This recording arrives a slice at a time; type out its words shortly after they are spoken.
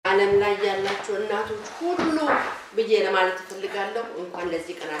በዓለም ላይ ያላችሁ እናቶች ሁሉ ብዬ ለማለት ፈልጋለሁ እንኳን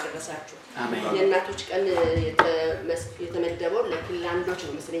ለዚህ ቀን አደረሳችሁ። የእናቶች ቀን የተመደበው ለፊንላንዶች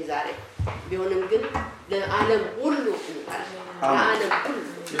ነው መስለኝ ዛሬ ቢሆንም ግን ለዓለም ሁሉ ለዓለም ሁሉ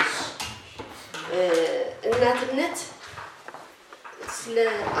እናትነት ስለ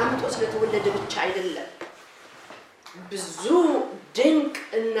አምጦ ስለተወለደ ብቻ አይደለም ብዙ ድንቅ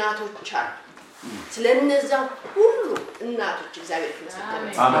እናቶች አሉ ስለነዛ ሁሉ እናቶች እግዚአብሔር ይመስገን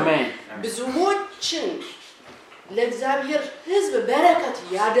አሜን ብዙዎችን ለእግዚአብሔር ሕዝብ በረከት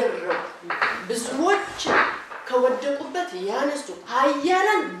ያደረጉ ብዙዎችን ከወደቁበት ያነሱ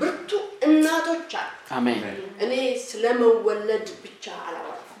ኃያላን ብርቱ እናቶች አሉ አሜን እኔ ስለመወለድ ብቻ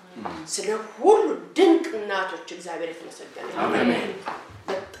አላወራም ስለ ሁሉ ድንቅ እናቶች እግዚአብሔር ይመስገን አሜን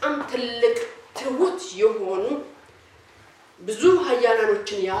በጣም ትልቅ ትሁት የሆኑ ብዙ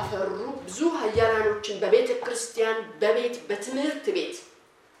ኃያላኖችን ያፈሩ ብዙ ኃያላኖችን በቤተ ክርስቲያን በቤት በትምህርት ቤት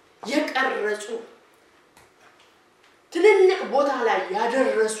የቀረጹ ትልልቅ ቦታ ላይ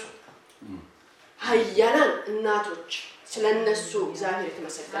ያደረሱ ኃያላን እናቶች ስለነሱ እግዚአብሔር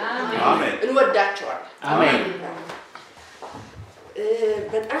ይመስገን አሜን እንወዳቸዋለን አሜን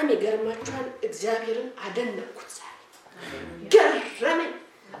በጣም ይገርማችኋል እግዚአብሔርን አደነቅኩት ገረመኝ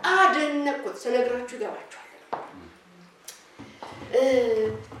አደነቅኩት ስለነግራችሁ ይገባችኋል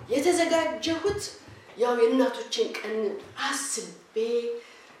የተዘጋጀሁት ያው የእናቶችን ቀን አስቤ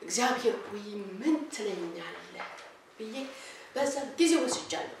እግዚአብሔር ሆይ ምን ትለኛለህ ብዬ በዛ ጊዜ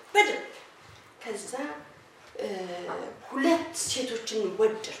ወስጃለሁ በደንብ ከዛ ሁለት ሴቶችን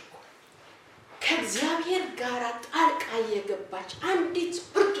ወደድኩ ከእግዚአብሔር ጋር ጣልቃ የገባች አንዲት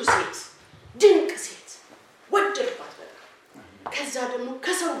ብርቱ ሴት ድንቅ ሴት ወደድኳት በጣም ከዛ ደግሞ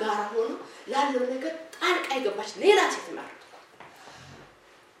ከሰው ጋር ሆኖ ላለው ነገር ጣልቃ የገባች ሌላ ሴት ማለት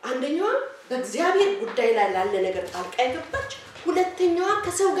አንደኛዋ በእግዚአብሔር ጉዳይ ላይ ላለ ነገር ጣልቃ የገባች ሁለተኛዋ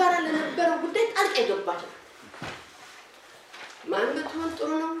ከሰው ጋር ለነበረው ጉዳይ ጣልቃ የገባች ማን ብትሆን ጥሩ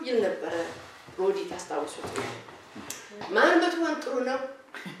ነው ይል ነበር ሮዲ ታስታውሱት ማን ብትሆን ጥሩ ነው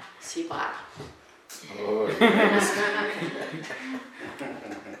ሲባራ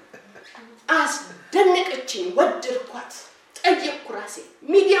አስደነቀችኝ ወደድኳት ጠየቅኩ ራሴ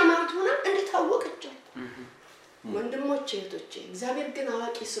ሚዲያ ማለት ሆነ እንዴት አወቀች ወንድሞቼ እህቶቼ እግዚአብሔር ግን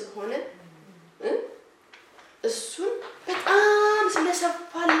አዋቂ ስለሆነ እሱን በጣም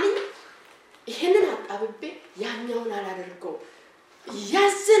ስለሰፋልኝ ይሄንን አጣብቤ ያኛውን አላደርገው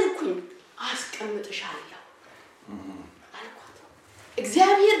ያዘንኩኝ አስቀምጥሻለሁ አልኳት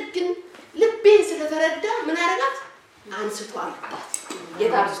እግዚአብሔር ግን ልቤን ስለተረዳ ምን አረጋት አንስቶ አልጣት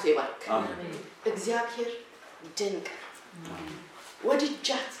የታብስቶ ይባርክ እግዚአብሔር ድንቅ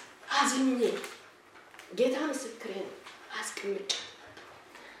ወድጃት አዝኜ ጌታ ምስክሬ ነው አስቀምጫ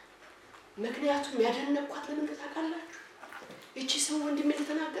ምክንያቱም ያደነቅኳት ለምን ታውቃላችሁ እቺ ሰው ወንድም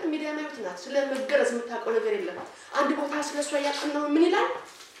የተናገረ ሚዲያ ማለት ናት ስለመገረዝ የምታውቀው ነገር የለም አንድ ቦታ ስለሷ ያቀናው ምን ይላል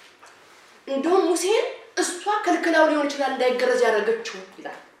እንደውም ሙሴን እሷ ከልክላው ሊሆን ይችላል እንዳይገረዝ ያደረገችው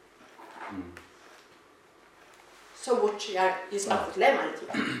ይላል ሰዎች የጻፉት ላይ ማለት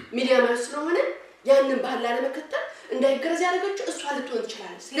ነው ሚዲያ ማለት ስለሆነ ያንን ባህል ለመከተል እንዳይገረዝ ያደረገችው እሷ ልትሆን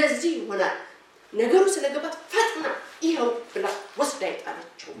ትችላለች ስለዚህ ይሆናል ነገሩ ስለገባት ፈጥና ይሄው ብላ ወስዳ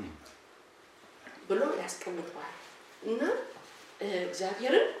ይጣለችው ብሎ ያስቀምጣል እና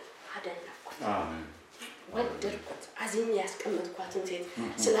እግዚአብሔርን አደነቅኩት አሜን ወደድኩት አዝኝ ያስቀምጥኳትን ሴት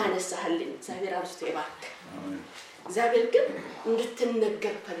ስላነሳህልኝ እግዚአብሔር አብዝቶ ይባርክ እግዚአብሔር ግን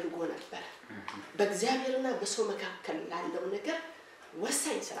እንድትነገር ፈልጎ ነበር በእግዚአብሔርና በሰው መካከል ላለው ነገር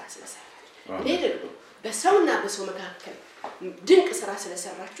ወሳኝ ስራ ስለሰራች እኔ ደግሞ በሰውና በሰው መካከል ድንቅ ስራ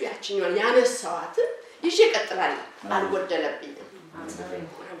ስለሰራችሁ ያቺኛውን ያነሳዋት ይዤ ቀጥላለሁ አልወደለብኝም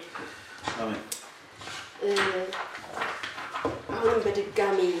አሜን አሁን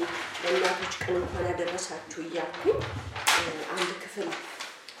በድጋሚ ለእናቶች ቀን እንኳን አደረሳችሁ እያልኩኝ አንድ ክፍል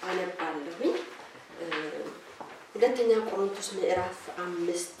አነባለሁኝ ሁለተኛ ቆሮንቶስ ምዕራፍ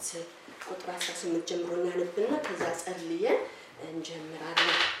 5 ቁጥር 18 ጀምሮ እናነብና ከዛ ጸልየን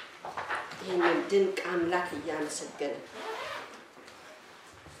እንጀምራለን ይሄንን ድንቅ አምላክ እያመሰገነ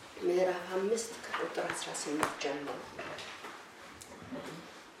ምዕራፍ 5 ቁጥር 18 ጀምሮ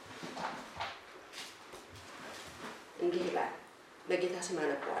እንዲህ ይላል በጌታ ስም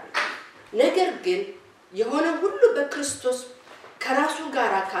አነባዋለሁ ነገር ግን የሆነ ሁሉ በክርስቶስ ከራሱ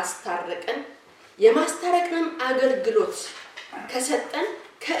ጋር ካስታረቀን የማስታረቅንም አገልግሎት ከሰጠን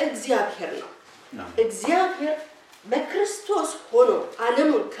ከእግዚአብሔር ነው እግዚአብሔር በክርስቶስ ሆኖ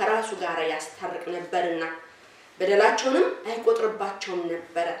ዓለሙን ከራሱ ጋር ያስታርቅ ነበርና በደላቸውንም አይቆጥርባቸውም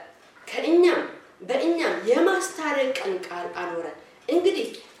ነበር ከእኛም በእኛም የማስታረቅን ቃል አኖረ እንግዲህ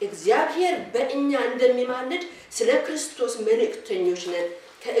እግዚአብሔር በእኛ እንደሚማልድ ስለ ክርስቶስ መልእክተኞች ነን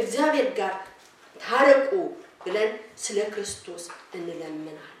ከእግዚአብሔር ጋር ታረቁ ብለን ስለ ክርስቶስ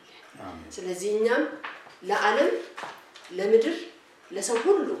እንለምናለን ስለዚህ እኛም ለዓለም ለምድር ለሰው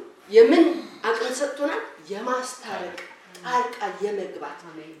ሁሉ የምን አቅም ሰጥቶናል የማስታረቅ ጣልቃ የመግባት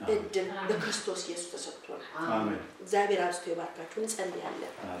እድል በክርስቶስ ኢየሱስ ተሰጥቶናል አሜን እግዚአብሔር አብዝቶ ይባርካችሁ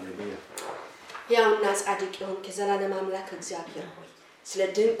እንጸልያለን ሃሌሉያ ያውና ጻድቅ የሆንክ የዘላለም አምላክ እግዚአብሔር ሆይ ስለ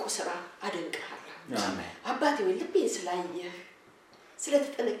ድንቁ ሥራ አደንቅሃለሁ አሜን አባቴ ወይ ልቤን ስላየህ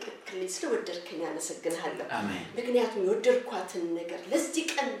ስለተጠነቀቅልኝ ስለወደድከኝ አመሰግንሃለሁ አሜን ምክንያቱም የወደድኳትን ነገር ለዚህ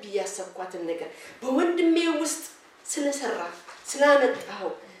ቀን ብያሰብኳትን ነገር በወንድሜ ውስጥ ስለሰራ ስላመጣው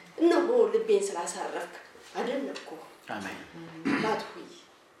እነሆ ልቤን ስላሳረፍክ አደነቅኩ አሜን አባት ሆይ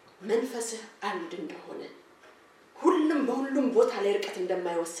መንፈስህ አንድ እንደሆነ ሁሉም በሁሉም ቦታ ላይ ርቀት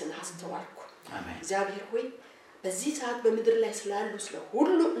እንደማይወስን አስተዋልኩ አሜን እግዚአብሔር ሆይ በዚህ ሰዓት በመድር ላይ ስላሉ ስለ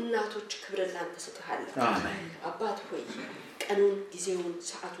ሁሉ እናቶች ክብር ላንተ ሰጥሃለሁ አሜን አባት ሆይ ቀኑን ጊዜውን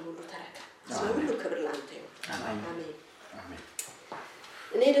ሰዓቱን ሁሉ ተረከ ስለ ሁሉ ክብር ላንተ ይሁን አሜን አሜን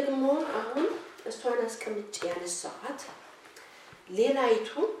እኔ ደግሞ አሁን እሷን አስቀምጬ ያነሳኋት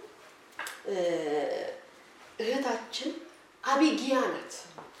ሌላይቱ እህታችን አቢጊያ ናት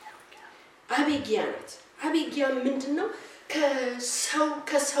አቢጊያ ምንድነው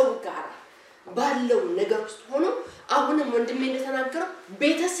ከሰው ጋር ባለው ነገር ውስጥ ሆኖ አሁንም ወንድሜ እንደተናገረው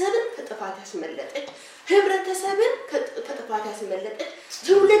ቤተሰብን ከጥፋት ያስመለጠች ህብረተሰብን ከጥፋት ያስመለጠች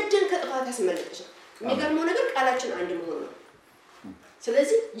ትውልድን ከጥፋት ያስመለጠች የሚገርመው ነገር ቃላችን አንድ መሆኑ ነው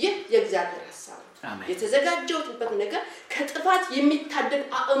ስለዚህ ይህ የእግዚአብሔር ሐሳብ የተዘጋጀውበት ነገር ከጥፋት የሚታደግ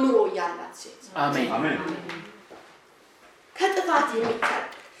አዕምሮ ያላት ሴት አሜን አሜን ከጥፋት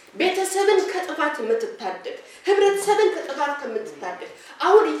የሚታደግ ቤተሰብን ከጥፋት የምትታደግ ህብረተሰብን ከጥፋት ከምትታደግ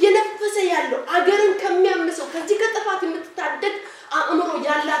አሁን እየነፈሰ ያለው አገርን ከሚያምሰው ከዚህ ከጥፋት የምትታደግ አዕምሮ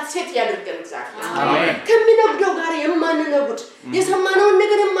ያላት ሴት ያድርገን እግዚአብሔር አሜን ከሚነግደው ጋር የማንነጉድ የሰማነውን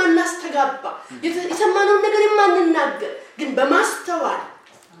ነገር የማናስተጋባ የሰማነውን ነገር የማንናገር ግን በማስተዋል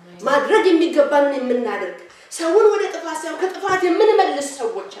ማድረግ የሚገባንን የምናደርግ ሰውን ወደ ጥፋት ሳይሆን ከጥፋት የምንመልስ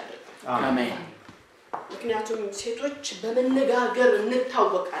ሰዎች ያድርገን አሜን ምክንያቱም ሴቶች በመነጋገር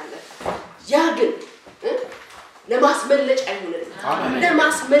እንታወቃለን ያ ግን ለማስመለጫ አይሆንም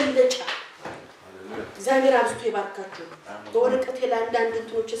ለማስመለጫ እግዚአብሔር አብዝቶ ይባርካችሁ በወረቀቴ ላይ አንዳንድ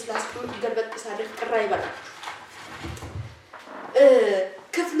እንትኖች ስላስቀምጥ ገበጥሳለሁ ቅራ ይባላል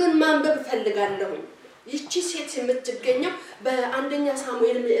ክፍሉን ማንበብ ፈልጋለሁ ይቺ ሴት የምትገኘው በአንደኛ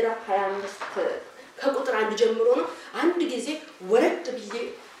ሳሙኤል ምዕራፍ 25 ከቁጥር 1 ጀምሮ ነው አንድ ጊዜ ወረድ ብዬ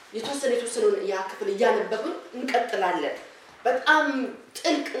የተወሰነውን ያ ክፍል ያነበብን እንቀጥላለን በጣም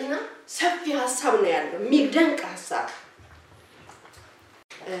ጥልቅና ሰፊ ሐሳብ ነው ያለው የሚደንቅ ሐሳብ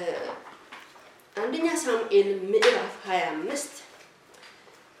አንደኛ ሳሙኤል ምዕራፍ 25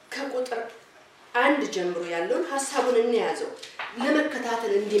 ከቁጥር 1 ጀምሮ ያለውን ሐሳቡን እንያዘው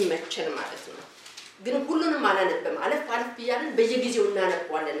ለመከታተል እንዲመቸን ማለት ነው ግን ሁሉንም አላነበም አለፍ ይያልን በየጊዜው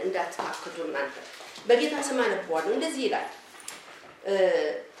እናነባዋለን እንዳትታከቱ እናንተ በጌታ ስም አነባዋለሁ እንደዚህ ይላል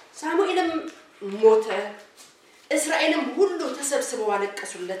ሳሙኤልም ሞተ እስራኤልም ሁሉ ተሰብስበው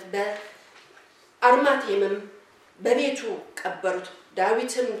አለቀሱለት በአርማቴምም በቤቱ ቀበሩት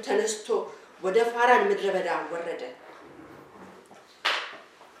ዳዊትም ተነስቶ ወደ ፋራን ምድረ በዳ ወረደ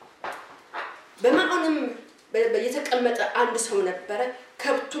በማዖንም የተቀመጠ አንድ ሰው ነበረ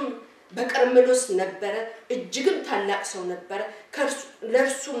ከብቱም በቀርሜሎስ ነበረ እጅግም ታላቅ ሰው ነበረ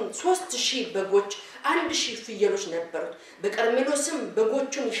ለርሱም 3000 በጎች 1000 ፍየሎች ነበሩት በቀርሜሎስም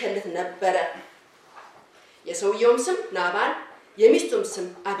በጎቹን ይሸልት ነበረ የሰውየውም ስም ናባል የሚስቱም ስም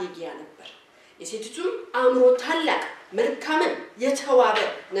አቢጊያ ነበር የሴቲቱም አዕምሮ ታላቅ መልካምን የተዋበ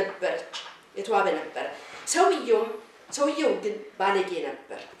ነበር ሰውየው ግን ባለጌ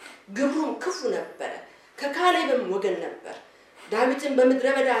ነበር ግብሩም ክፉ ነበር ከካሌብም ወገን ነበር ዳዊትን በምድረ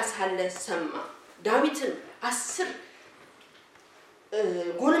በዳ ሳለ ሰማ ዳዊትን 10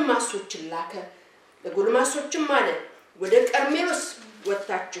 ጎልማሶችን ላከ ለጎልማሶችም አለ ወደ ቀርሜሎስ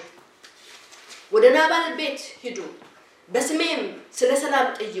ወጣችሁ ወደ ናባል ቤት ሂዱ በስሜም ስለ ሰላም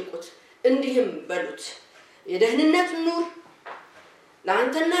ጠይቁት እንዲህም በሉት የደህንነት ኑር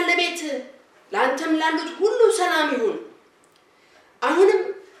ላንተና ለቤት ላንተም ላሉት ሁሉ ሰላም ይሁን አሁንም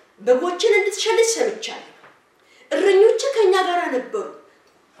በጎችን እንድትሸልት ሰምቻለሁ እረኞች ከኛ ጋር ነበሩ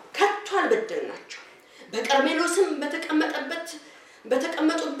ከቶ አልበደልናቸው በቀርሜሎስም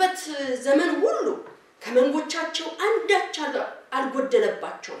በተቀመጡበት ዘመን ሁሉ ከመንጎቻቸው አንዳች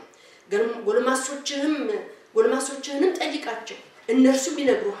አልጎደለባቸው ጎልማሶችህንም ጠይቃቸው እነርሱም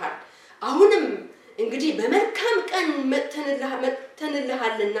ይነግሩሃል አሁንም እንግዲህ በመልካም ቀን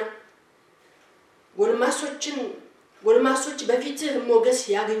መተንልሃልና ጎልማሶች በፊትህ ሞገስ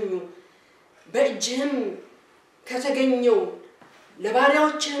ያገኙ በእጅህም ከተገኘው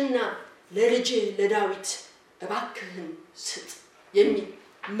ለባሪያዎችህና ለልጅ ለዳዊት እባክህን ስጥ የሚል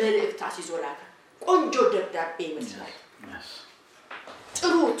መልእክት አስይዞ ላከ። ቆንጆ ደብዳቤ ይመስላል።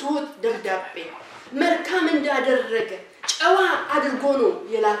 ጥሩ ትሁት ደብዳቤ መልካም እንዳደረገ ጨዋ አድርጎ ነው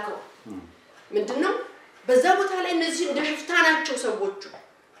የላከው። ምንድነው በዛ ቦታ ላይ እነዚህ እንደ ሽፍታ ናቸው ሰዎቹ።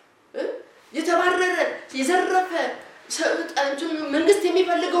 የተባረረ የዘረፈ መንግስት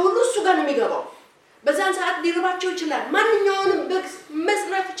የሚፈልገው ሁሉ እሱ ጋር ነው የሚገባው። በዛን ሰዓት ሊርባቸው ይችላል። ማንኛውንም በግስ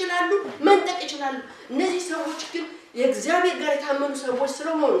መስራት ይችላሉ፣ መንጠቅ ይችላሉ። እነዚህ ሰዎች ግን የእግዚአብሔር ጋር የታመኑ ሰዎች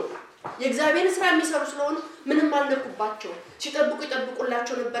ስለሆኑ የእግዚአብሔር ስራ የሚሰሩ ስለሆኑ ምንም አልነኩባቸው። ሲጠብቁ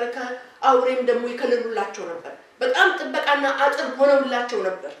ይጠብቁላቸው ነበር። ከአውሬም ደግሞ ይከለሉላቸው ነበር። በጣም ጥበቃና አጥር ሆነውላቸው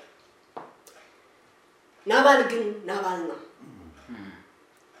ነበር። ናባል ግን ናባል ነው።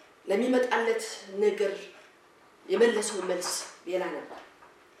 ለሚመጣለት ነገር የመለሰው መልስ ሌላ ነበር።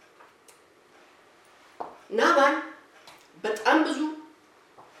 ናባል በጣም ብዙ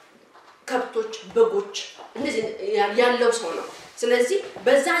ከብቶች በጎች እንደዚህ ያለው ሰው ነው። ስለዚህ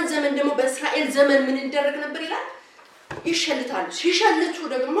በዛን ዘመን ደግሞ በእስራኤል ዘመን ምን እንደረግ ነበር ይላል? ይሸልታሉ። ሲሸልቱ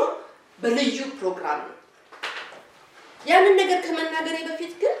ደግሞ በልዩ ፕሮግራም ነው። ያንን ነገር ከመናገሬ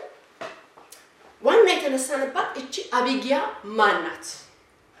በፊት ግን ዋና የተነሳነባት እቺ አቢጊያ ማናት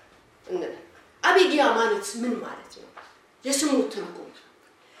እንዴ? አቢጊያ ማለት ምን ማለት ነው?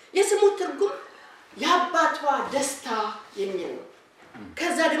 የስሙ ትርጉም ያባቷ ደስታ የሚል ነው።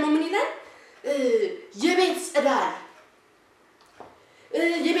 ከዛ ደግሞ ምን ይላል? የቤት ጽዳል፣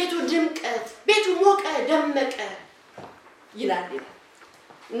 የቤቱ ድምቀት፣ ቤቱ ሞቀ ደመቀ ይላል።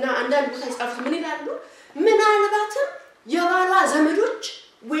 እና አንዳንድ ቦታ ይጻፉት ምን ይላሉ? ምናልባትም የባሏ ዘመዶች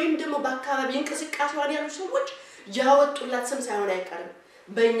ወይም ደግሞ በአካባቢ እንቅስቃሴዋን ያሉ ሰዎች ያወጡላት ስም ሳይሆን አይቀርም።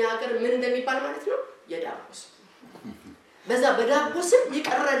 በእኛ ሀገር ምን እንደሚባል ማለት ነው? የዳቦስ። በዛ በዳቦስም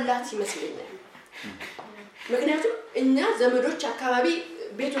ይቀርላት ይመስለኛል። ምክንያቱም እኛ ዘመዶች አካባቢ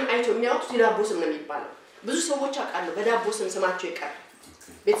ቤቱን አይቶ የሚያውቁት የዳቦስም ነው የሚባለው። ብዙ ሰዎች አውቃለሁ በዳቦስም ስማቸው ይቀር።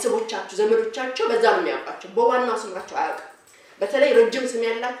 ቤተሰቦቻቸው ዘመዶቻቸው በዛ ነው የሚያውቃቸው። በዋናው ስማቸው አያውቁም። በተለይ ረጅም ስም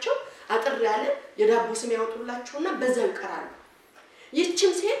ያላቸው አጥር ያለ የዳቦስም ያወጡላቸውና በዛው ይቀራሉ።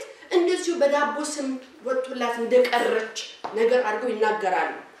 ይህችም ሴት እንደዚሁ በዳቦስም ወጥቶላት እንደቀረች ነገር አድርገው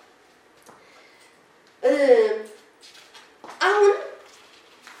ይናገራሉ። አሁን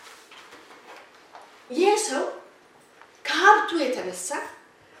የሰው ከሀብቱ የተነሳ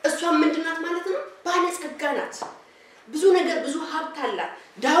እሷ ምንድናት ማለት ነው? ባለጸጋ ናት። ብዙ ነገር ብዙ ሀብት አላት።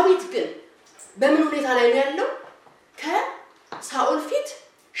 ዳዊት ግን በምን ሁኔታ ላይ ነው ያለው? ከሳኦል ፊት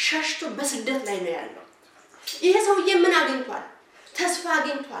ሸሽቶ በስደት ላይ ነው ያለው። ይሄ ሰውዬ ምን አግኝቷል? ተስፋ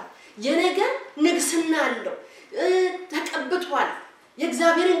አግኝቷል። የነገ ንግስና አለው። ተቀብቷል።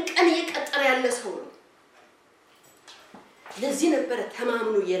 የእግዚአብሔርን ቀን እየቀጠረ ያለ ሰው ነው። ለዚህ ነበር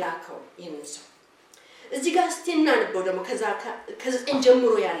ተማምኖ የላከው ይሄንን ሰው። እዚህ ጋር እስቲና ነው ደግሞ ከዘጠኝ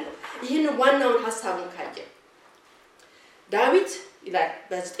ጀምሮ ያለው ይሄን ዋናውን ሐሳቡን ካየ ዳዊት ይላል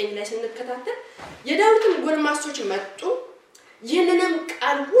በዘጠኝ ላይ ስንከታተል የዳዊትን ጎልማሶች መጡ። ይህንንም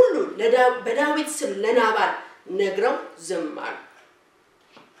ቃል ሁሉ በዳዊት ስም ለናባል ነግረው ዝም አሉ።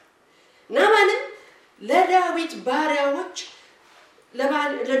 ናባልም ለዳዊት ባሪያዎች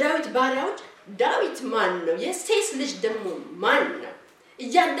ዳዊት ማን ነው? የሴስ ልጅ ደግሞ ማን ነው?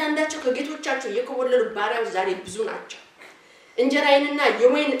 እያንዳንዳቸው ከጌቶቻቸው የኮበለሉ ባሪያዎች ዛሬ ብዙ ናቸው። እንጀራዬንና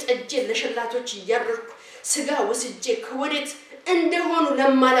የወይን ጠጄን ለሸላቶች እያደረኩ ስጋ ወስጄ ከወዴት እንደሆኑ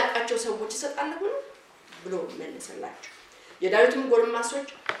ለማላቃቸው ሰዎች እሰጣለሁ ብሎ መለሰላቸው። የዳዊትም ጎልማሶች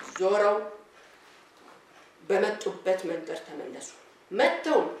ዞረው በመጡበት መንገድ ተመለሱ።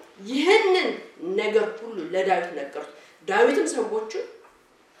 መጥተው ይህንን ነገር ሁሉ ለዳዊት ነገሩት። ዳዊትም ሰዎቹን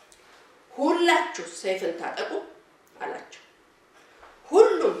ሁላችሁ ሰይፍን ታጠቁ አላቸው።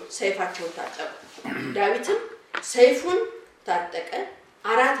 ሁሉም ሰይፋቸውን ታጠቁ። ዳዊትም ሰይፉን ታጠቀ።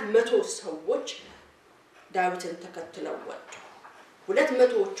 400 ሰዎች ዳዊትን ተከትለው ወጡ።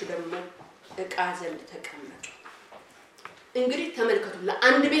 200ዎቹ ደግሞ ዕቃ ዘንድ ተቀመጡ። እንግዲህ ተመልከቱ፣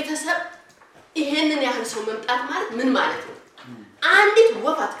 ለአንድ ቤተሰብ ይሄንን ያህል ሰው መምጣት ማለት ምን ማለት ነው? አንዲት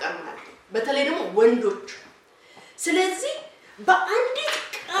ወፍ አትቀር ማለት ነው። በተለይ ደግሞ ወንዶች። ስለዚህ በአንዲት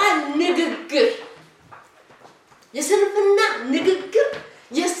ቃል ንግግር የስንፍና ንግግር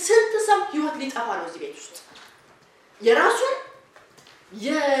የስንት ሰው ህይወት ሊጠፋ ነው እዚህ ቤት ውስጥ። የራሱን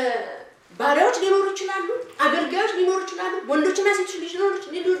የባሪያዎች ሊኖሩ ይችላሉ፣ አገልጋዮች ሊኖሩ ይችላሉ፣ ወንዶችና ሴቶች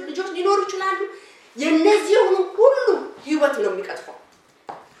ልጆች ሊኖሩ ይችላሉ። የነዚህ ሁሉ ህይወት ነው የሚቀጥፈው።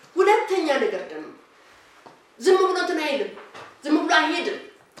 ሁለተኛ ነገር ደግሞ ዝም ብሎ ተናይልም፣ ዝም ብሎ አይሄድም።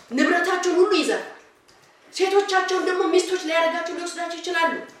 ንብረታቸውን ሁሉ ይዘፋል። ሴቶቻቸውን ደግሞ ሚስቶች ሊያረጋቸው ሊወስዳቸው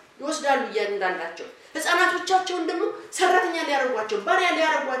ይወስዳሉ እያንዳንዳቸው። ህፃናቶቻቸውን ደግሞ ሰራተኛ ሊያረጓቸው፣ ባሪያ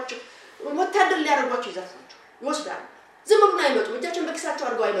ሊያረጓቸው፣ ወታደር ሊያረጓቸው ይወስዳሉ። ዝም ብሎ አይመጡም እጃቸውን በኪሳቸው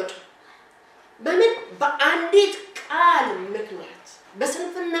አድርገው አይመጡም በምን በአንዲት ቃል ምክንያት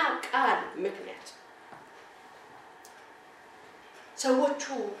በስንፍና ቃል ምክንያት ሰዎቹ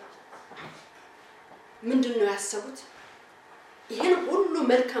ምንድነው ያሰቡት ይሄን ሁሉ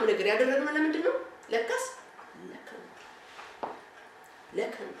መልካም ነገር ያደረግነው ለምንድነው ለካስ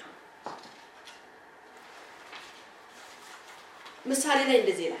ለከንቱ ምሳሌ ላይ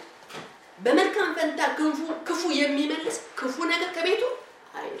እንደዚህ ይላል በመልካም ፈንታ ክፉ የሚመልስ ክፉ ነገር ከቤቱ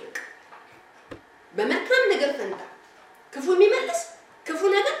አይርቅ በመልካም ነገር ፈንታ ክፉ የሚመልስ ክፉ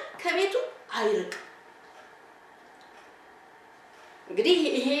ነገር ከቤቱ አይርቅ እንግዲህ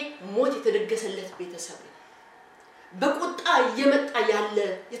ይሄ ሞት የተደገሰለት ቤተሰብ ነው በቁጣ እየመጣ ያለ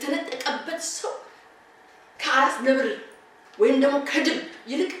የተነጠቀበት ሰው ከአራስ ነብር ወይም ደግሞ ከድብ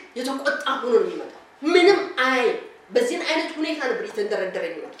ይልቅ የተቆጣ ሆኖ ነው የሚመጣው ምንም አይ በዚህን አይነት ሁኔታ ነበር የተንደረደረ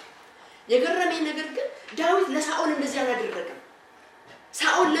የሚመጣው የገረመኝ ነገር ግን ዳዊት ለሳኦል እንደዚህ አላደረገም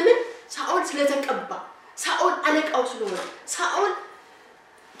ሳኦል ለምን ሳኦል ስለተቀባ ሳኦል አለቃው ስለሆነ ሳኦል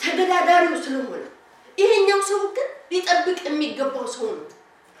ተገዳዳሪው ስለሆነ ይሄኛው ሰው ግን ሊጠብቅ የሚገባው ሰው ነው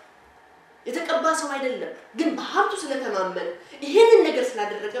የተቀባ ሰው አይደለም ግን በሀብቱ ስለተማመነ ይሄንን ነገር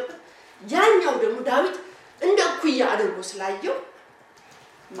ስላደረገበት ያኛው ደግሞ ዳዊት እንደ ኩያ አድርጎ ስላየው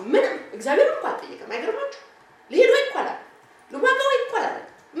ምንም እግዚአብሔር እንኳን ጠየቀም አይገርማችሁ ሊሄዱ ይቆላል ለዋጋው ይቆላል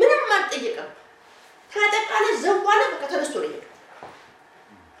ምንም አልጠየቀም ታጠቃለ ዘዋለ በቃ ተነስቶ ነው ይሄ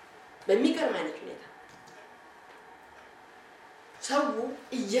በሚገርም አይነት ሁኔታ ሰው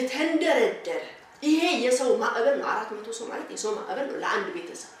እየተንደረደረ ይሄ የሰው ማዕበል ነው 400 ሰው ማለት የሰው ማዕበል ነው ለአንድ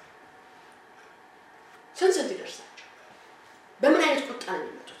ቤተሰብ ሰንሰት ይደርሳቸው በምን አይነት ቁጣ ነው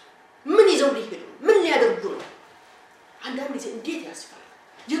የሚመጡት ምን ይዘው ሊሄዱ ምን ሊያደርጉ ነው አንዳንድ ጊዜ እንዴት ያስፈራል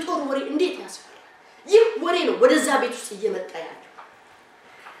የጦር ወሬ እንዴት ያስፈራል ይህ ወሬ ነው ወደዛ ቤት ውስጥ እየመጣ ያለው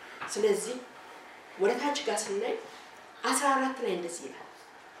ስለዚህ ወደታች ጋር ስናይ 14 ላይ እንደዚህ ይላል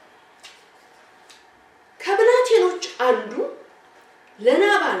ከብላቴኖች አንዱ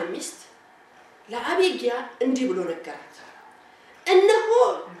ለናባል ሚስት ለአቤግያ እንዲህ ብሎ ነገራት እነሆ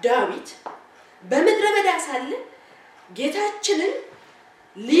ዳዊት በመድረ በዳ ሳለ ጌታችንን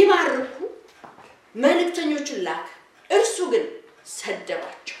ሊባርኩ መልእክተኞችን ላከ እርሱ ግን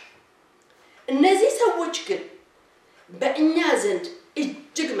ሰደባቸው እነዚህ ሰዎች ግን በእኛ ዘንድ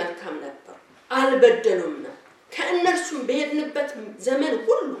እጅግ መልካም ነበሩ አልበደሉም ከእነርሱም በሄድንበት ዘመን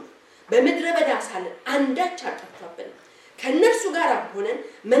ሁሉ በመድረ በዳ ሳለ አንዳች አልጠፋብንም ከእነርሱ ጋር ሆነን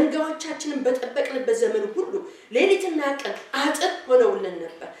መንጋዎቻችንን በጠበቅንበት ዘመን ሁሉ ሌሊትና ቀን አጥር ሆነውልን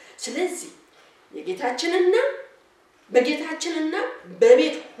ነበር ስለዚህ በጌታችንና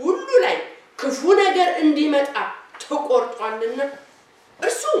በቤት ሁሉ ላይ ክፉ ነገር እንዲመጣ ተቆርጧልና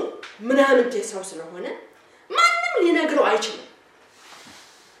እርሱ ምናምንቴ ሰው ስለሆነ ማንም ሊነግረው አይችልም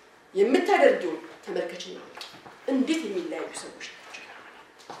የምታደርጊው ተመልከችና እንዴት የሚላዩ ሰዎች ናቸው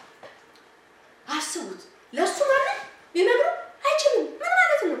አስቡት ለሱ ማለት ሊነግረው አይችልም ምን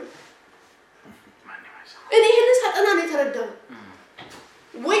ማለት ነው እኔ ይሄን ሳጠና ነው የተረዳው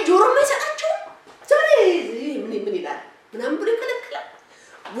ወይ ጆሮ ማይሰጣቸው ዛሬ ምን ይላል ምናምን ብሎ ይከለክላል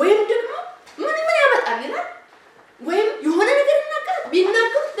ወይም ደግሞ ምን ያመጣል ይላል ወይም የሆነ ነገር ይናገራል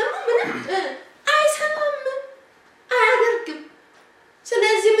ቢናገር ደግሞ ምን አይሰማም አያደርግም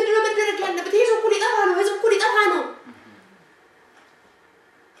ስለዚህ ምንድነው መደረግ ያለበት ይሄ ሰው ሊጠፋ ነው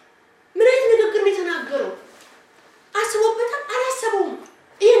ምን አይነት ንግግር ነው የተናገረው አስቦበታል አላሰበውም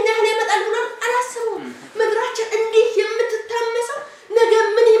ይሄን ያህል ይመጣል ብሎ አላሰበውም ምድራችን እንዲህ የምትታመሰው ነገ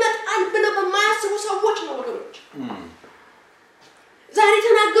ምን ይመጣል ብለው በማያስቡ ሰዎች ነው ወገኖች ዛሬ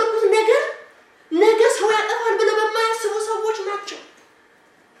ተናገርኩት ነገር ነገ ሰው ያጠፋል ብለው በማያስቡ ሰዎች ናቸው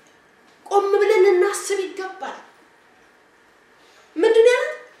ቆም ብለን እናስብ ይገባል ምንድነው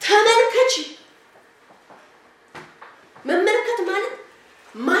ተመልከቺ መመልከት ማለት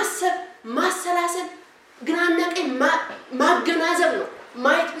ማሰብ ማሰላሰል ግራና ቀኝ ማገናዘብ ነው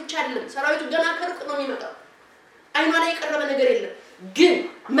ማየት ብቻ አይደለም ሰራዊቱ ገና ከሩቅ ነው የሚመጣው አይኗ ላይ የቀረበ ነገር የለም ግን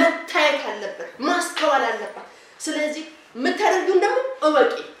መታየት አለበት ማስተዋል አለበት ስለዚህ መታረጁን ደግሞ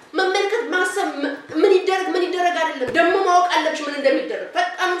እወቂ መመልከት ማሰብ ምን ይደረግ አይደለም ደግሞ ማወቅ አለብሽ ምን እንደሚደረግ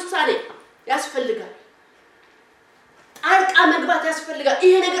ፈጣን ውሳኔ ያስፈልጋል ጣልቃ መግባት ያስፈልጋል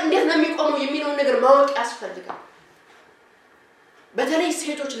ይሄ ነገር እንዴት ነው የሚቆመው የሚለው ነገር ማወቅ ያስፈልጋል በተለይ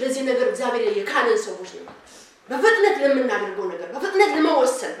ሴቶች ለዚህ ነገር እግዚአብሔር የካነን ሰዎች ነው በፍጥነት ለምናደርገው ነገር በፍጥነት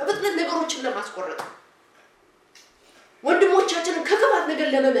ለመወሰን በፍጥነት ነገሮችን ለማስቆረጥ ወንድሞቻችንን ከክፋት ነገር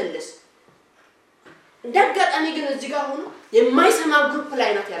ለመመለስ እንዳጋጣሚ ግን እዚህ ጋር ሆኖ የማይሰማ ግሩፕ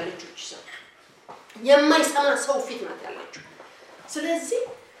ላይ ናት ያለችው ሰው የማይሰማ ሰው ፊት ናት ያለችው ስለዚህ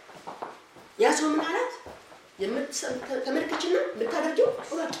ያ ሰው ምን አላት ተመልከችና ልታደርጂው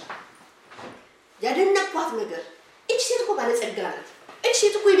ወጥ ያደነቅኳት ነገር እቺ ሴት እኮ ባለጸጋ ናት እቺ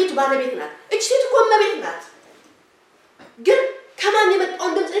ሴት እኮ የቤቱ ባለቤት ናት እቺ ሴት እኮ እመቤት ናት ግን ከማን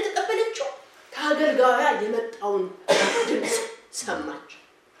የመጣውን ድምጽ የተቀበለችው ከአገልጋያ የመጣውን ድምጽ ሰማች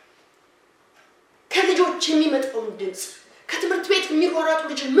ከልጆች የሚመጣውን ድምጽ ከትምህርት ቤት የሚሯሯጡ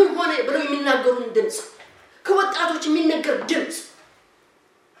ልጅ ምን ሆነ ብለው የሚናገሩን ድምጽ ከወጣቶች የሚነገር ድምጽ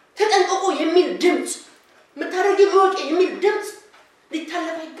ተጠንቀቁ የሚል ድምጽ መታረጊው ወቂ የሚል ድምጽ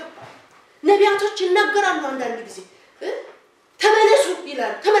ሊታለፍ አይገባም ነቢያቶች ይናገራሉ አንዳንድ ጊዜ ተመለሱ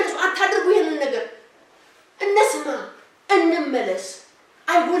ይላል ተመለሱ አታድርጉ ይሄንን ነገር እነስማ እንመለስ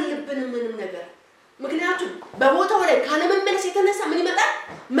አይጎልብንም ምንም ነገር ምክንያቱም በቦታው ላይ ካለመመለስ የተነሳ ምን ይመጣል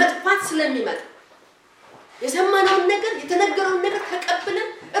መጥፋት ስለሚመጣ የሰማነውን ነገር የተነገረውን ነገር ተቀብለን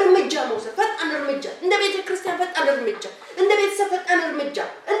እርምጃ መውሰድ ፈጣን እርምጃ እንደ ቤተ ክርስቲያን ፈጣን እርምጃ እንደ ቤተሰብ ፈጣን እርምጃ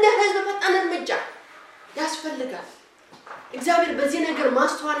እንደ ህዝብ ፈጣን እርምጃ ያስፈልጋል እግዚአብሔር በዚህ ነገር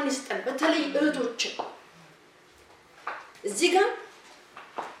ማስተዋልን ይስጠን በተለይ እህቶች እዚህ ጋር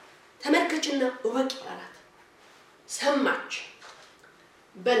ተመልከችና ወቂ አላት ሰማች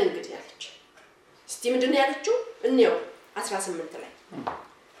በል እንግዲህ ያለች እስቲ ምንድነው ያለችው እንየው 18 ላይ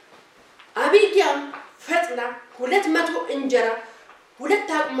አቢጊያም ፈጥና 200 እንጀራ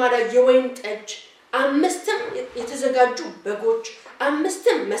 2 አቁማዳ የወይን ጠጅ 5 የተዘጋጁ በጎች 5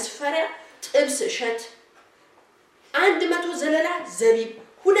 መስፈሪያ ጥብስ እሸት 100 ዘለላ ዘቢብ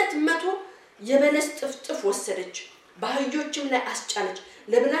 200 የበለስ ጥፍጥፍ ወሰደች ባህዮችም ላይ አስጫነች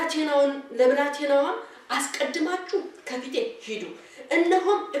ለብላቴናዋ አስቀድማችሁ ከፊቴ ሂዱ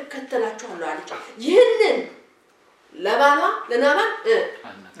እነሆም እከተላችኋለሁ አለች ይህንን ለባሏ ለናባል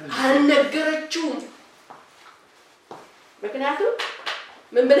አልነገረችውም ምክንያቱም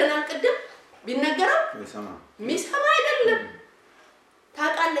ምን ብለናል ቀደም ቢነገረው ሚሰማ አይደለም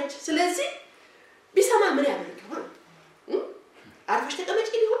ታቃለች ስለዚህ ቢሰማ ምን ያደርግ ይሆን አርፈሽ ተቀመጪ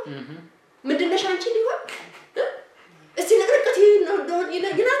ሊሆን ምንድነሽ አንቺ ሊሆን እስቲ ነግረከት ነው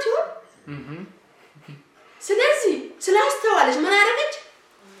ይናት ይሆን ስለዚህ ስላስተዋለች ምን አደረገች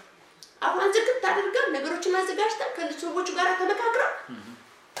አሁን ዝግት አድርጋ ነገሮችን አዘጋጅታ ከልጆቹ ጋር ተመካክራ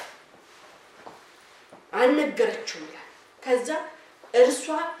አልነገረችውም ከዛ እርሷ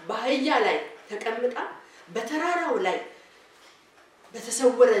በአህያ ላይ ተቀምጣ በተራራው ላይ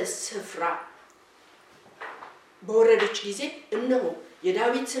በተሰወረ ስፍራ በወረደች ጊዜ እነሆ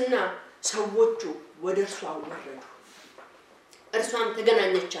የዳዊትና ሰዎቹ ወደርሷ ወረዱ እርሷም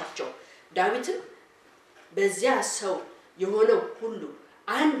ተገናኘቻቸው ዳዊትም በዚያ ሰው የሆነው ሁሉ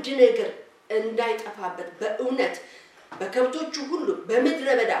አንድ ነገር እንዳይጠፋበት በእውነት በከብቶቹ ሁሉ በመድረ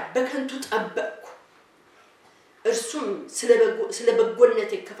በዳ በከንቱ ጠበቅኩ እርሱም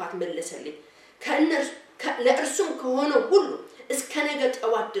ስለበጎነት ይከፋት መለሰልኝ ለእርሱም ከሆነው ሁሉ እስከ ነገ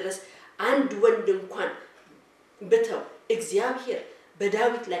ጠዋት ድረስ አንድ ወንድ እንኳን በተው እግዚአብሔር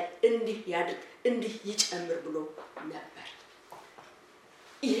በዳዊት ላይ እንዲህ ያድርግ እንዲህ ይጨምር ብሎ ነበር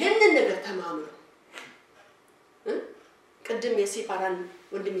ይሄንን ነገር ተማምሩ ቀደም የሲፋራን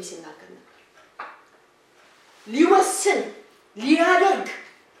ወንድሜ ሲናገር ነበር ሊወሰን ሊያደርግ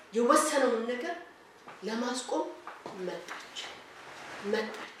የወሰነውን ነገር ለማስቆም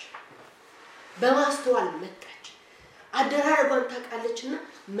መጣች በማስተዋል መጣች አደራረጓን ታቃለችና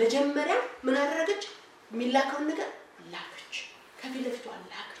መጀመሪያ ምን አደረገች ሚላከውን ነገር ላከች ከፊት ለፊቷ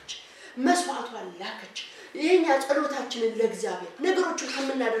ላከች መስዋዕቷን ላከች የኛ ጸሎታችንን ለእግዚአብሔር ነገሮችን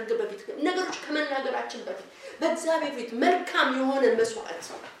ከመናደርግ በፊት ነገሮች ከመናገራችን በፊት በእግዚአብሔር ፊት መልካም የሆነ መስዋዕት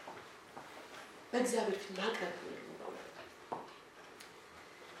በእግዚአብሔር ፊት ማቅረብ ነው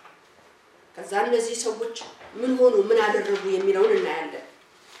ከዛ እነዚህ ሰዎች ምን ሆኑ ምን አደረጉ የሚለውን እናያለን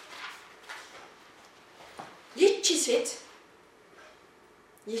ይቺ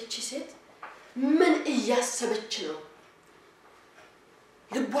ሴት ምን እያሰበች ነው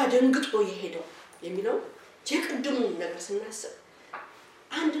ልቧ ደንግጦ የሄደው የሚለው የቅድሙ ነገር ስናስብ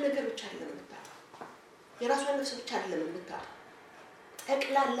አንድ ነገር ብቻ አይደለም የምታጣው የራሷን ነፍስ ብቻ አይደለም የምታጣው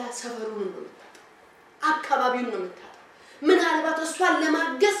ጠቅላላ ሰፈሩን ነው የምታጣው አካባቢውን ነው የምታጣው ምናልባት እሷን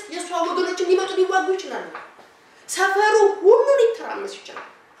ለማገዝ የሷ ወገኖች ሊመጡ ሊዋጉ ይችላሉ ሰፈሩ ሁሉ ሊተራመስ ይችላል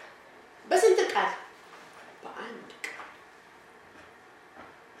በስንት ቃል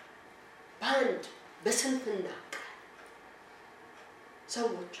በአንድ በስንፍና ቃል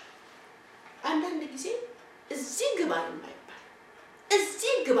ሰዎች አንዳንድ ጊዜ እዚህ ግባ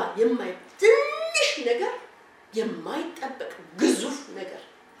የማይባል ትንሽ ነገር የማይጠበቅ ግዙፍ ነገር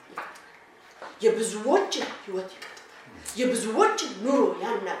የብዙዎች ህይወት ይቀጥላል የብዙዎች ኑሮ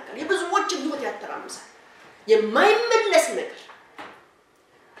ያናጋል የብዙዎች ህይወት ያተራምሳል የማይመለስ ነገር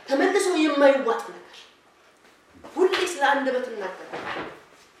ተመልሶ የማይዋጥ ነገር ሁሌ ስለ አንደበት እናገራለን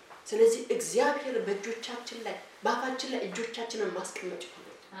ስለዚህ እግዚአብሔር በእጆቻችን ላይ ባፋችን ላይ እጆቻችንን ማስቀመጥ ይችላል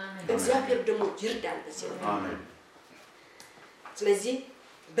እግዚአብሔር ደግሞ ይርዳል በዚህ አሜን ስለዚህ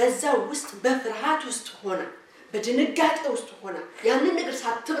በዛው ውስጥ በፍርሃት ውስጥ ሆነ በድንጋጤ ውስጥ ሆነ ያንን ነገር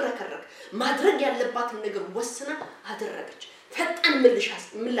ሳትብረከረክ ማድረግ ያለባትን ነገር ወስና አደረገች ፈጣን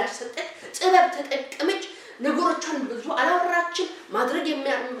ምላሽ ሰጠች ጥበብ ተጠቀመች ነገሮቿን ብዙ አላወራችም ማድረግ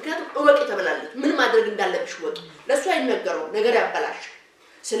የሚያምጋት ወቂ ተበላለች ምን ማድረግ እንዳለብሽ ወቂ ለሷ አይነገረው ነገር ያበላሽ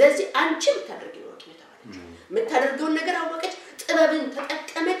ስለዚህ አንቺም ታደርጊው ወቂ ተባለች የምታደርገው ነገር አወቀች ጥበብን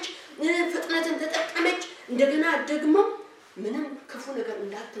ተጠቀመች ፍጥነትን ተጠቀመች እንደገና ደግሞ ምንም ክፉ ነገር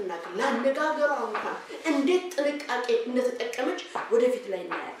እንዳትናገር ለአነጋገሯ እንኳን እንዴት ጥንቃቄ እንደተጠቀመች ወደፊት ላይ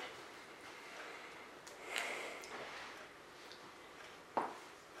እናያለን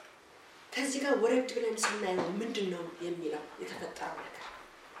ከዚህ ጋር ወረድ ብለን ስናየው ምንድነው የሚለው የተፈጠረው ነገር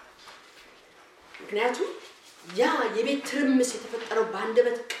ምክንያቱም ያ የቤት ትርምስ የተፈጠረው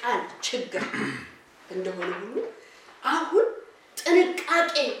በአንደበት ቃል ችግር እንደሆነ ሁሉ አሁን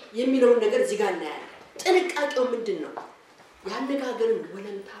ጥንቃቄ የሚለው ነገር እዚህ ጋር እናያለን ጥንቃቄው ምንድነው ያነጋገርን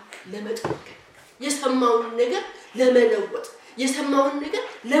ወለምታ ለመጠበቅ የሰማውን ነገር ለመለወጥ የሰማውን ነገር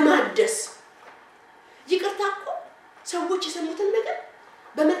ለማደስ ይቅርታኮ ሰዎች የሰሙትን ነገር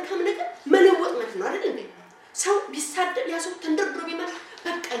በመልካም ነገር መለወጥ ማለት ነው አይደል እንዴ ሰው ቢሳደብ ያሰው ተንደርድሮ ቢመጣ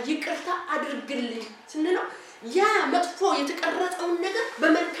በቃ ይቅርታ አድርግልኝ ስንለው ያ መጥፎ የተቀረጸውን ነገር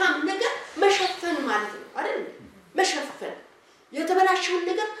በመልካም ነገር መሸፈን ማለት ነው አይደል መሸፈን የተበላሸውን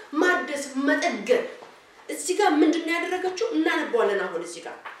ነገር ማደስ መጠገን እዚህ ጋር ምንድነው ያደረገችው እናነባዋለን አሁን እዚህ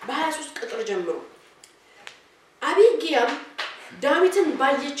ጋር በ23 ቁጥር ጀምሮ አቢጊያም ዳዊትን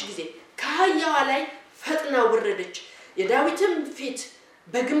ባየች ጊዜ ከአህያዋ ላይ ፈጥና ወረደች የዳዊትም ፊት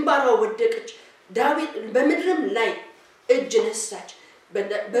በግንባሯ ወደቀች ዳዊት በመድረም ላይ እጅ ነሳች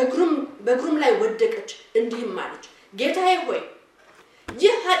በግሩም ላይ ወደቀች እንዲህም አለች ጌታዬ ሆይ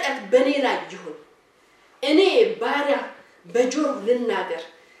ይህ ኃጢአት በኔ ላይ ይሁን እኔ ባሪያ በጆሮ ልናገር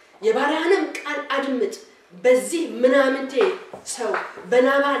የባሪያህንም ቃል አድምጥ በዚህ ምናምንቴ ሰው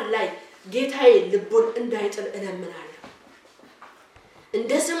በናባል ላይ ጌታዬ ልቡን እንዳይጥል እለምናለሁ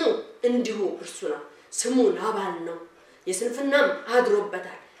እንደስሙ እንዲሁ እርሱ ነው ስሙ ናባል ነው የስንፍናም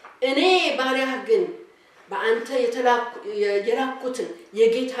አድሮበታል እኔ ባሪያህ ግን በአንተ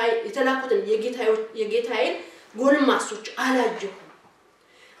የተላኩትን የጌታዬን ጎልማሶች አላየሁም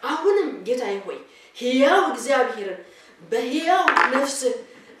አሁንም ጌታዬ ሆይ ሕያው እግዚአብሔርን በሕያው ነፍስ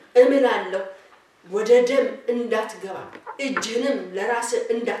እምላለሁ ወደ ደም እንዳትገባ እጅህንም ለራስ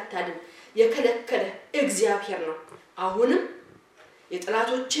እንዳታድን የከለከለ እግዚአብሔር ነው አሁንም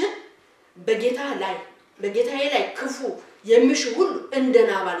የጥላቶችን በጌታዬ ላይ ክፉ የሚሹ ሁሉ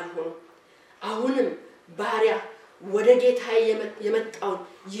እንደናባል ይሆኑ አሁንም ባሪያ ወደ ጌታዬ የመጣውን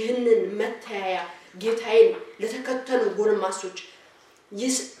ይህንን መተያያ ጌታዬን ለተከተሉ ጎልማሶች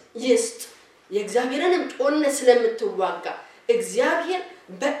ይስጥ የእግዚአብሔርንም ጦርነት ስለምትዋጋ እግዚአብሔር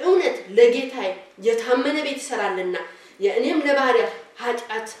በእውነት ለጌታዬ የታመነ ቤት ይሰራልና የእኔም ለባሪያ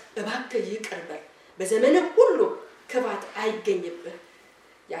ኃጢአት እባክህ ይቅርበል በዘመን ሁሉ ክፋት አይገኝብህ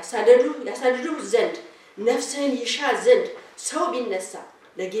ያሳደዱ ዘንድ ነፍስህን ይሻ ዘንድ ሰው ቢነሳ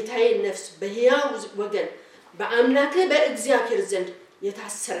ለጌታዬ ነፍስ በሕያው ወገን በአምላክህ በእግዚአብሔር ዘንድ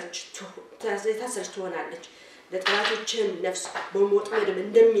የታሰረች ትሆናለች ለጠላቶችህም ነፍስ በሞጥመድም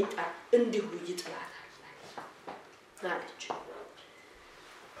እንደሚጣል እንዲሁ ይጥላታል አለች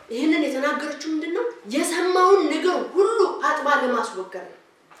ይህንን የተናገረችው ምንድነው የሰማውን ነገር ሁሉ አጥባ ለማስወገድ ነው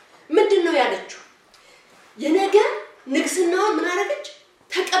ምንድነው ያለችው የነገ ንግስናውን ምን አረገች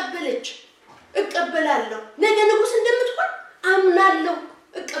ተቀበለች እቀበላለሁ ነገ ንጉስ እንደምትሆን አምናለሁ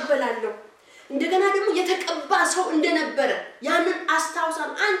እቀበላለሁ እንደገና ደግሞ የተቀባ ሰው እንደነበረ ያንን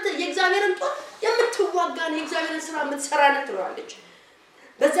አስታውሳም አንተ የእግዚአብሔርን ጦር የምትዋጋና የእግዚአብሔርን ስራ የምትሰራ ነህ ትለዋለች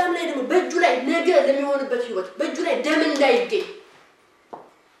በዛም ላይ ደግሞ በእጁ ላይ ነገ ለሚሆንበት ህይወት በእጁ ላይ ደም እንዳይገኝ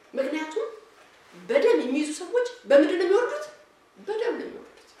ምክንያቱም በደም የሚይዙ ሰዎች በምንድን ነው የሚወርዱት በደም ነው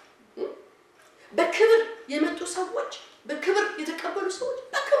የሚወርዱት በክብር የመጡ ሰዎች በክብር የተቀበሉ ሰዎች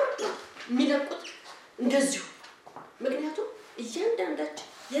በክብር ነው የሚለቁት እንደዚሁ ምክንያቱም እያንዳንዳችን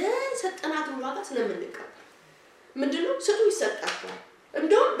የሰጠናትን ዋጋ ስለምንቀበል ምንድነው ስጡ ይሰጣል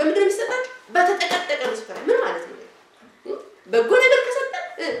እንደውም በምድር የሚሰጣቸው በተጠቀጠቀ መስፈሪያ ምን ማለት ነው በጎ ነገር ከሰጠን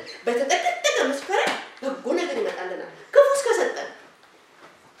በተጠቀጠቀ መስፈሪያ በጎ ነገር ይመጣልናል ክፉስ ከሰጠን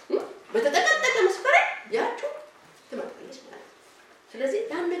በተጠቀጠቀ መስፈሪያ ያቹ ትመጣለች ማለት ስለዚህ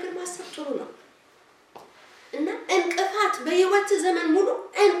ያን ነገር ማሰብ ጥሩ ነው እና እንቅፋት በህይወት ዘመን ሙሉ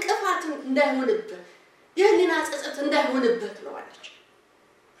እንቅፋት እንዳይሆንብህ የህሊና ጸጸት እንዳይሆንብህ ትለዋለች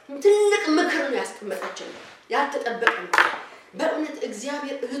ትልቅ ምክር ነው ያስቀመጣቸው ያተጠበቀ በእውነት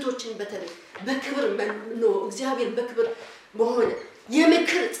እግዚአብሔር እህቶችን በተለይ በክብር ነው እግዚአብሔር በክብር በሆነ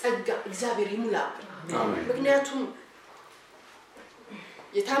የምክር ጸጋ እግዚአብሔር ይሙላብን ምክንያቱም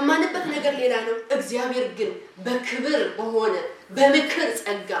የታማንበት ነገር ሌላ ነው እግዚአብሔር ግን በክብር በሆነ በምክር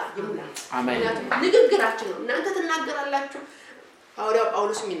ጸጋ ይሙላል አሜን ንግግራችን ነው እናንተ ተናገራላችሁ ሐዋርያው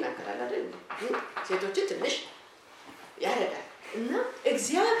ጳውሎስ ይናገራል አይደል ሴቶች ትንሽ ያረጋል እና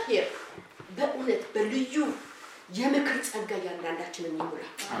እግዚአብሔር በእውነት በልዩ የምክር ጸጋ ያንዳንዳችንን ይሙላ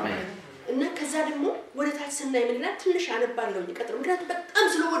አሜን እና ከዛ ደግሞ ወደታች ስናይ ምንና ትንሽ አነባለሁ ይቀጥል ምክንያቱም በጣም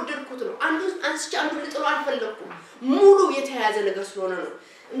ስለወደድኩት ነው አንዱን አንስቼ አንዱን ልጥሎ አልፈለኩም ሙሉ የተያያዘ ነገር ስለሆነ ነው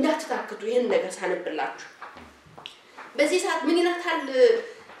እንዳትታክቱ ይሄን ነገር ሳነብላችሁ በዚህ ሰዓት ምን ይላታል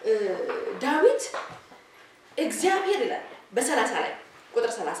ዳዊት እግዚአብሔር ይላል በ30 ላይ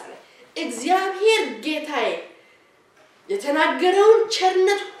ቁጥር 30 ላይ እግዚአብሔር ጌታዬ የተናገረውን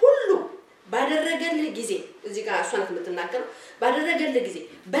ቸርነት ሁሉ ባደረገልህ ጊዜ እዚህ ጋር እሷ ናት የምትናገረው ባደረገልህ ጊዜ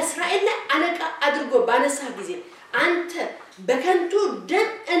በእስራኤል ላይ አለቃ አድርጎ ባነሳህ ጊዜ አንተ በከንቱ ደም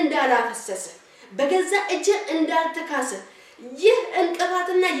እንዳላፈሰሰ በገዛ እጅ እንዳልተካሰ ይህ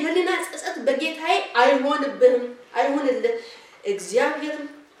እንቅፋትና የህሊና ጸጸት በጌታዬ አይሆንልህ እግዚአብሔር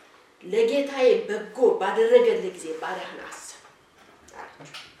ለጌታዬ በጎ ባደረገልህ ጊዜ ባሪያህን አስብ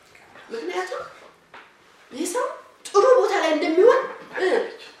ምክንያቱም ይሰው ጥሩ ቦታ ላይ እንደሚሆን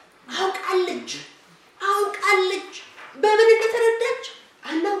አውቃለች በምን እንደተረዳች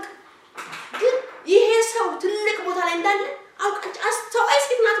አናውቅ ግን ይሄ ሰው ትልቅ ቦታ ላይ እንዳለ አውቃለች አስተዋይ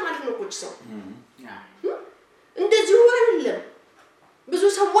ሴት ናት ማለት ነው እኮ ሰው እንደዚህ አይደለም ብዙ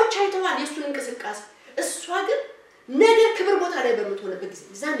ሰዎች አይተዋል የሱን እንቅስቃሴ እሷ ግን ነገ ክብር ቦታ ላይ በመትሆንበት ጊዜ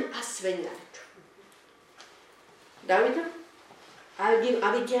ዛኔ አስበኛለች ዳዊት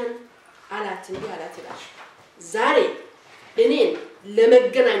አቢጊያን አላት ይላል ዛሬ እኔን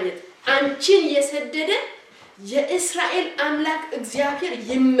ለመገናኘት አንቺን የሰደደ የእስራኤል አምላክ እግዚአብሔር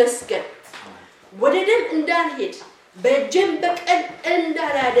ይመስገን ወደ ደም እንዳልሄድ በጀም በቀል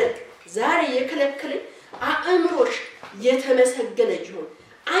እንዳላደርግ ዛሬ የከለከለኝ አዕምሮሽ የተመሰገነ ይሁን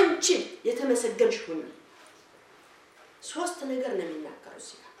አንቺ የተመሰገንሽ ሁኚ ሶስት ነገር ነው የሚናገረው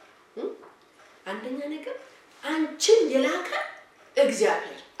እዚህ አንደኛ ነገር አንቺን የላከ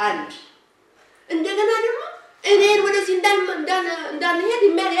እግዚአብሔር አንድ እንደገና ደግሞ እኔን ወደዚህ እንዳልሄድ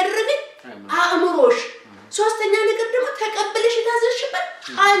የሚያደርገኝ አዕምሮሽ ሶስተኛ ነገር ደግሞ ተቀበለሽ ታዘዝሽበት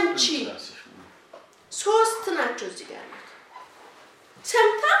አንቺ ሶስት ናቸው እዚህ ጋር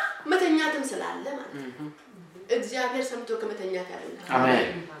ሰምታ መተኛትም ስላለ ማለት ነው እግዚአብሔር ሰምቶ ከመተኛት ያለና አሜን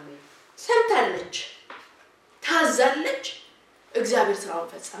ሰምታለች ታዛለች እግዚአብሔር ስራውን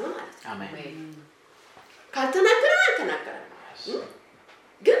ፈጸመ ማለት ነው አሜን ካልተናገረ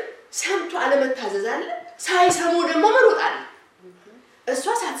ግን ሰምቶ አለመታዘዝ አለ ሳይሰሙ ደግሞ መሮጣል እሷ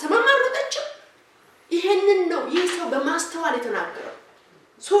ሳትሰማ ማሮጠች ይሄንን ነው ይህ ሰው በማስተዋል የተናገረው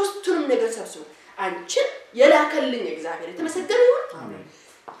ሶስቱንም ነገር ሰብስቦ አንቺን የላከልኝ እግዚአብሔር የተመሰገነ ይሁን አሜን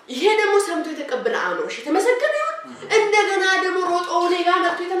ይሄ ደግሞ ሰምቶ የተቀበለ አእምሮሽ የተመሰገነ ይሁን እንደገና ደግሞ ሮጦ ወደጋ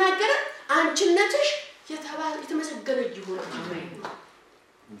መጥቶ የተናገረ አንቺነትሽ የተመሰገነ ይሁን አሜን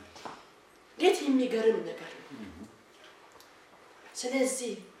ጌት የሚገርም ነገር ነው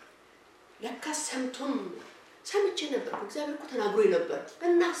ስለዚህ ለካ ሰምቶም ሰምቼ ነበር እግዚአብሔር እኮ ተናግሮኝ ነበር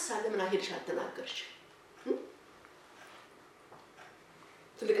እናሳ ለምን አሄድሽ አትናገርሽ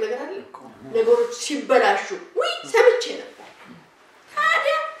ትልቅ ነገር አለ ነገሮች ሲበላሹ ወይ ሰምቼ ነበር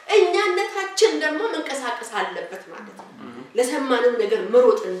ታዲያ እኛነታችን ደግሞ መንቀሳቀስ አለበት ማለት ነው ለሰማነው ነገር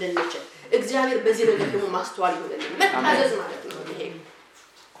መሮጥ እንድንችል እግዚአብሔር በዚህ ነገር ደግሞ ማስተዋል ይሆነልን መታዘዝ ማለት ነው ይሄ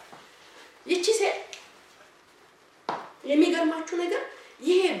ይቺ ሴት የሚገርማችሁ ነገር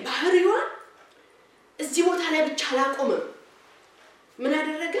ይሄ ባህሪዋ እዚህ ቦታ ላይ ብቻ አላቆመም ምን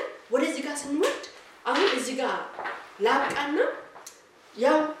አደረገ ወደዚህ ጋር ስንወድ አሁን እዚህ ጋር ላቃና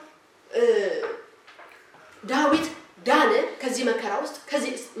ያው ዳዊት ዳነ ከዚህ መከራ ውስጥ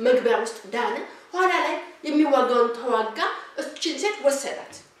ከዚህ መግቢያ ውስጥ ዳነ ኋላ ላይ የሚዋጋውን ተዋጋ እቺን ሴት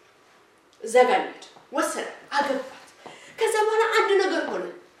ወሰዳት ዘጋለት ወሰዳት አገባት ከዛ በኋላ አንድ ነገር ሆነ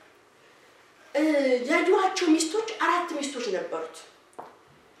ያዩዋቸው ሚስቶች አራት ሚስቶች ነበሩት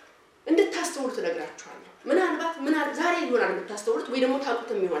እንድታስተውሉት ነግራችኋለሁ ምናልባት ዛሬ ይሆናል እንድታስተውሉት ወይ ደግሞ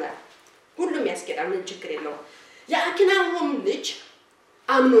ታውቁትም ይሆናል ሁሉም ያስቀዳል ምን ችግር የለው የአኪናሆም ልጅ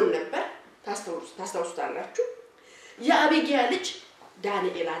አምኖን ነበር ታስተውሉታላችሁ የአቢጊያ ልጅ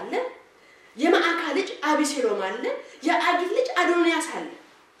ዳንኤል አለ የማአካ ልጅ አቢሴሎም አለ የአጊት ልጅ አዶንያስ አለ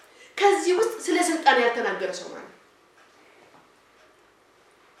ከዚህ ውስጥ ስለ ስልጣን ያልተናገረ ሰው ማለት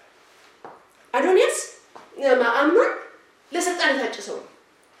አዶንያስ አምኖን ለስልጣን የታጨ ሰው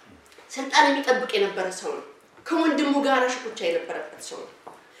ስልጣን የሚጠብቅ የነበረ ሰው ነው ከወንድሙ ጋር ሽኩቻ የነበረበት ሰው ነው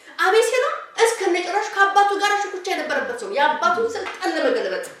አቢሴሎም እስከነጨራሽ ከአባቱ ጋር ሽኩቻ የነበረበት ሰው የአባቱን ስልጣን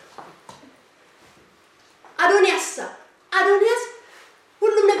ለመገለበጥ አዶንያስ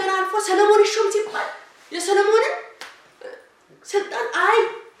ሁሉም ነገር አልፎ ሰለሞን ይሾም ሲባል የሰለሞንን ስልጣን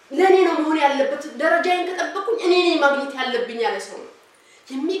ደረጃዬን ከጠበቁኝ እኔ ነኝ ማግኘት ያለብኝ ያለ ሰው ነው።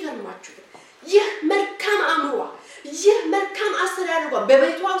 የሚገርማችሁ ይህ መልካም አእምሮ ይህ መልካም አስተዳደጓ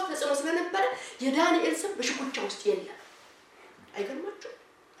በቤቷ ውስጥ ተጽዕኖ ስለነበረ የዳንኤል ስም በሽኩቻ ውስጥ የለም። አይገርማችሁ?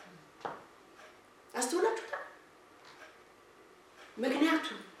 አስተውላችሁታ?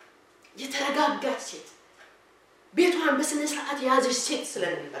 ምክንያቱም የተረጋጋች ሴት ቤቷን በስነ ስርዓት የያዘች ሴት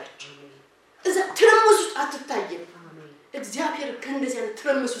ስለነበረች እዛ ትርምስ ውስጥ አትታየም። እግዚአብሔር ከእንደዚህ አይነት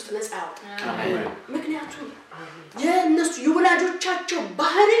ትርምስ ውስጥ ነፃ ያወጣል። ምክንያቱም የእነሱ የወላጆቻቸው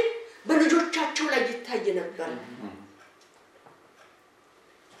ባህሪ በልጆቻቸው ላይ ይታይ ነበር።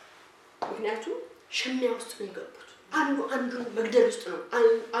 ምክንያቱም ሽሚያ ውስጥ ነው የገቡት። አንዱ መግደል ውስጥ ነው።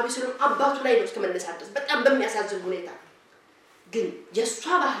 አቤሴሎም አባቱ ላይ ነው እስከመነሳት በጣም በሚያሳዝን ሁኔታ። ግን የሷ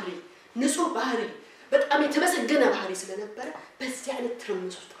ባህሪ ንጹህ ባህሪ በጣም የተመሰገነ ባህሪ ስለነበረ በዚህ አይነት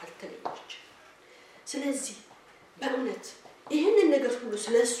ትርምስ ውስጥ አልተለየች። ስለዚህ በእውነት ይሄንን ነገር ሁሉ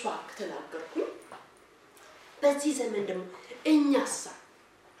ስለሷ ከተናገርኩኝ በዚህ ዘመን ደግሞ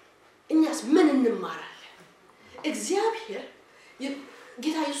እኛስ ምን እንማራለን? እግዚአብሔር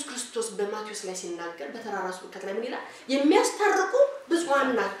ጌታ ኢየሱስ ክርስቶስ በማቴዎስ ላይ ሲናገር በተራራው ስብከት ላይ ምን ይላል? የሚያስታርቁ ብፁዓን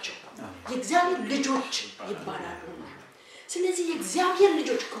ናቸው የእግዚአብሔር ልጆች ይባላሉ። ስለዚህ የእግዚአብሔር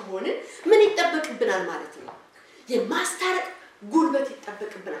ልጆች ከሆነ ምን ይጠበቅብናል ማለት ነው? የማስታረቅ ጉልበት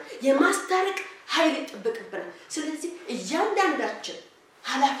ይጠበቅብናል። የማስታረቅ ኃይል ይጠበቅብናል። ስለዚህ እያንዳንዳችን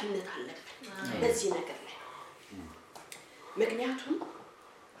ኃላፊነት አለብን በዚህ ነገር ላይ። ምክንያቱም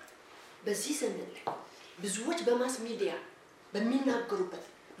በዚህ ዘመን ላይ ብዙዎች በማስ ሚዲያ በሚናገሩበት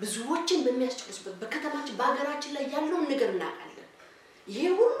ብዙዎችን በሚያስጨርሱበት በከተማችን በአገራችን ላይ ያለውን ነገር እናውቃለን። ይሄ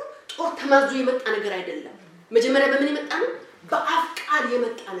ሁሉ ጦር ተማዞ የመጣ ነገር አይደለም። መጀመሪያ በምን የመጣ ነው? በአፍ ቃል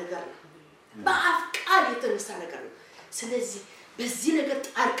የመጣ ነገር ነው። በአፍ ቃል የተነሳ ነገር ነው። ስለዚህ በዚህ ነገር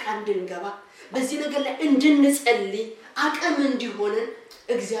ጣልቃ እንድንገባ በዚህ ነገር ላይ እንድንጸልይ አቅም እንዲሆነን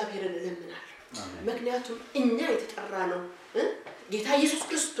እግዚአብሔርን እንለምናለን። ምክንያቱም እኛ የተጠራ ነው ጌታ ኢየሱስ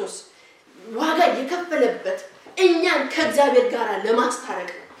ክርስቶስ ዋጋ የከፈለበት እኛን ከእግዚአብሔር ጋር ለማስታረቅ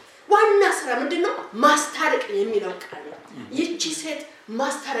ነው። ዋና ስራ ምንድነው? ማስታረቅ የሚለው ቃል ነው። ይህቺ ሴት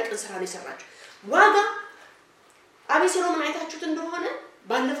ማስታረቅን ስራ ነው የሰራችው። ዋጋ አቤሴሎምን አይታችሁት እንደሆነ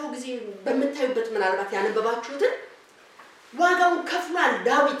ባለፈው ጊዜ በመታዩበት ምናልባት ያነበባችሁትን ዋጋውን ከፍሏል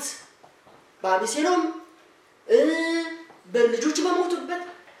ዳዊት በአቤሴሎም በልጆቹ በሞቱበት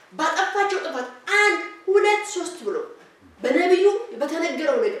ባጠፋቸው ጥፋት 1 2 3 ብሎ በነብዩ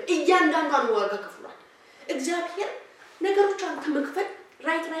በተነገረው ነገር እያንዳንዷን ዋጋ ከፍሏል። እግዚአብሔር ነገሮችን ከመክፈል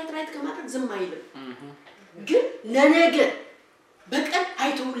ራይት ከማድረግ ዝም አይልም። ግን ለነገ በቀን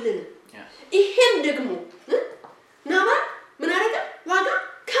አይተውልንም። ይሄም ደግሞ ናባል ምን አረገ? ዋጋ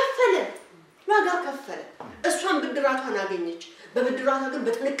ከፈለ። እሷን ብድራቷን አገኘች። በብድራቷ ግን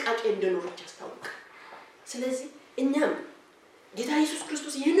በጥንቃቄ እንደኖረች ያስታውቃል። ስለዚህ እኛም ጌታ ኢየሱስ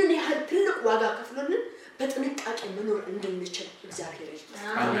ክርስቶስ ይህንን ያህል ትልቅ ዋጋ ከፍሎልን በጥንቃቄ መኖር እንድንችል እግዚአብሔር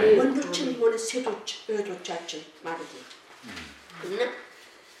ይርዳን። ወንዶችም ሆነ ሴቶች እህቶቻችን ማለት ነው። እና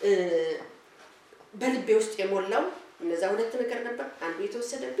በልቤ ውስጥ የሞላው እነዛ ሁለት ነገር ነበር። አንዱ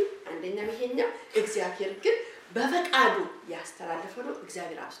የተወሰደብኝ፣ አንደኛው ይሄኛው። እግዚአብሔር ግን በፈቃዱ ያስተላለፈው ነው።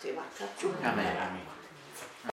 እግዚአብሔር አብዝቶ ይባርካችሁ። አሜን።